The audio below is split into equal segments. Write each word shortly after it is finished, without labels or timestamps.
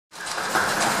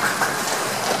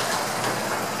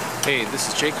Hey, this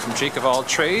is Jake from Jake of All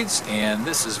Trades, and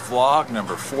this is vlog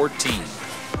number 14.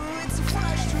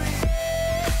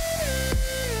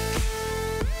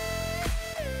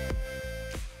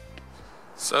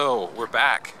 So, we're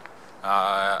back.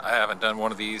 I haven't done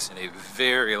one of these in a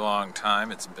very long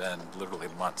time. It's been literally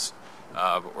months.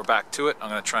 But we're back to it.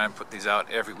 I'm going to try and put these out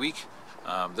every week.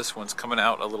 This one's coming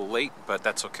out a little late, but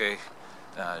that's okay.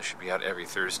 It should be out every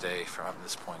Thursday from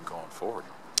this point going forward.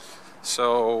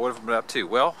 So what have I been up to?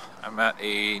 Well, I'm at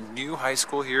a new high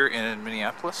school here in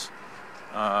Minneapolis.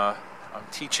 I'm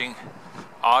teaching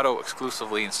auto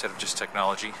exclusively instead of just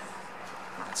technology.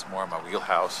 That's more my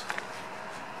wheelhouse.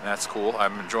 And that's cool.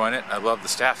 I'm enjoying it. I love the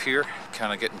staff here.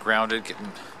 Kind of getting grounded,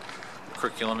 getting the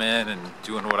curriculum in and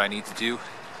doing what I need to do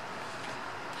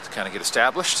to kind of get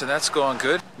established, and that's going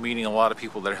good. Meeting a lot of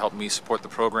people that help me support the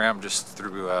program just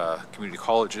through community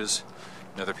colleges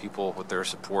and other people with their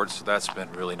support, so that's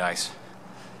been really nice.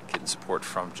 Getting support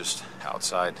from just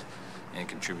outside and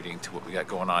contributing to what we got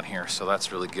going on here, so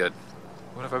that's really good.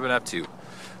 What have I been up to?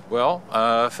 Well,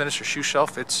 finished a shoe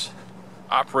shelf. It's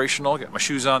operational. Got my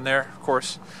shoes on there, of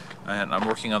course, and I'm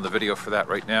working on the video for that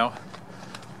right now.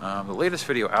 The latest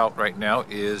video out right now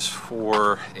is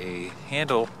for a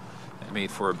handle I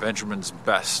made for a Benjamin's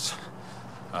Best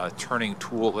turning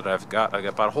tool that I've got. I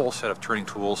got about a whole set of turning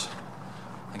tools,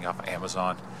 I think off of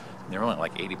Amazon. And they're only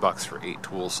like 80 bucks for 8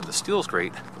 tools, and the steel's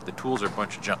great, but the tools are a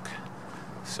bunch of junk.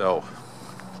 So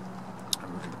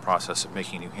I'm in the process of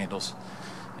making new handles,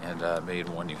 and made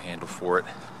one new handle for it.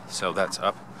 So that's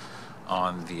up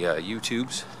on the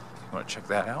YouTubes if you want to check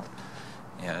that out.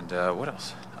 And what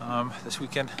else? This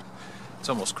weekend, it's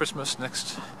almost Christmas.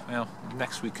 Next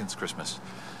weekend's Christmas.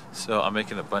 So I'm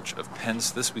making a bunch of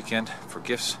pens this weekend for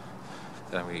gifts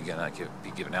that I'm going to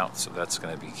be giving out. So that's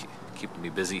going to be keeping me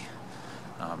busy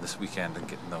this weekend and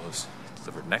getting those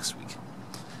delivered next week.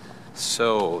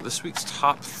 So this week's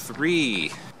top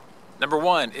 3. Number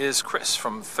 1 is Chris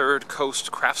from Third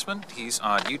Coast Craftsman. He's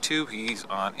on YouTube. He's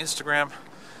on Instagram.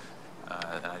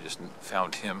 And I just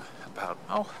found him about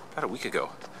a week ago.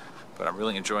 But I'm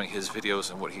really enjoying his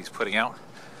videos and what he's putting out.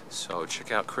 So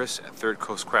check out Chris at Third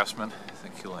Coast Craftsman. I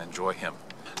think you'll enjoy him.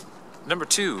 Number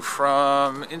 2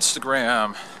 from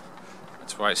Instagram.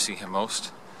 That's where I see him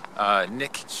most.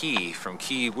 Nick Key from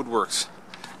Key Woodworks.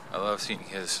 I love seeing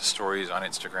his stories on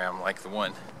Instagram, like the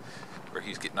one where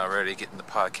he's getting the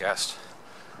podcast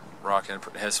rocking,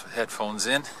 putting his headphones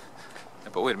in.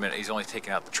 But wait a minute, he's only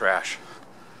taking out the trash.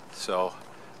 So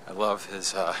I love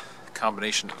his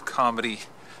combination of comedy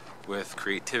with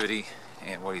creativity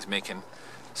and what he's making.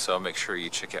 So make sure you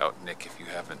check out Nick if you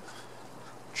haven't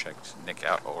checked Nick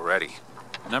out already.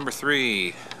 Number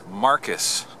 3,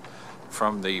 Marcus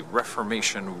from the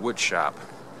Reformation Woodshop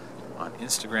on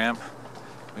Instagram.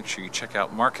 Make sure you check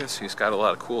out Marcus. He's got a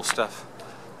lot of cool stuff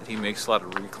that he makes, a lot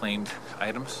of reclaimed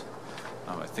items.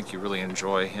 I think you really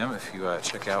enjoy him if you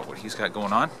check out what he's got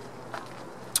going on.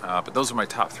 But those are my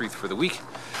top 3 for the week.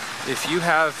 If you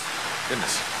have,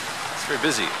 goodness, it's very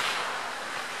busy.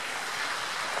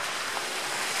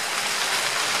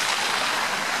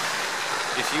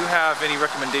 If you have any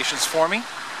recommendations for me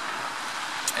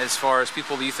as far as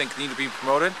people that you think need to be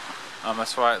promoted,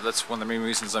 that's one of the main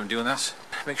reasons I'm doing this.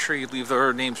 Make sure you leave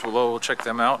their names below. We'll check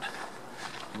them out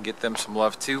and get them some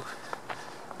love too.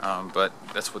 But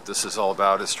that's what this is all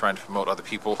about, is trying to promote other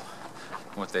people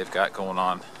and what they've got going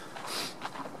on,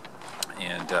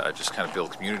 and just kind of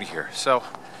build community here. So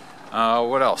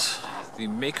what else? The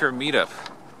Maker Meetup,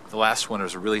 the last one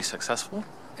was really successful,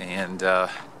 and a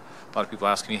lot of people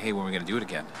asking me, hey, when are we going to do it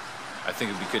again? I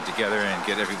think it would be good together and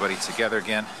get everybody together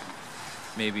again,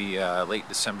 maybe late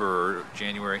December or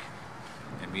January,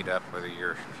 and meet up, whether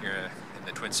you're here in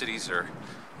the Twin Cities or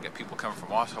you got people coming from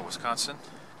Wausau, Wisconsin,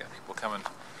 got people coming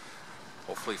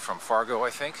hopefully from Fargo, I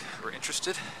think, we're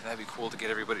interested. That'd be cool to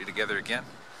get everybody together again.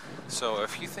 So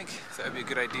if you think that would be a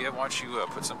good idea, why don't you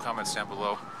put some comments down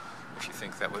below if you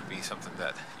think that would be something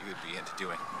that you would be into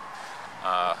doing.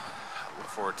 I look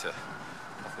forward to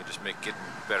hopefully just getting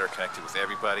better connected with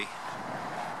everybody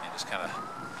and just kind of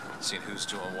seeing who's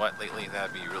doing what lately.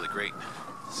 That'd be really great.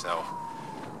 So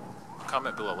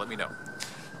comment below, let me know.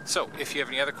 So if you have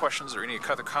any other questions or any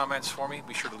other comments for me,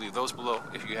 be sure to leave those below.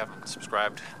 If you haven't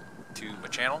subscribed to my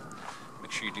channel,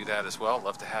 make sure you do that as well.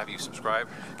 Love to have you subscribe,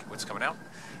 what's coming out.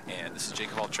 And this is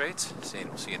Jake of All Trades, saying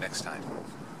we'll see you next time.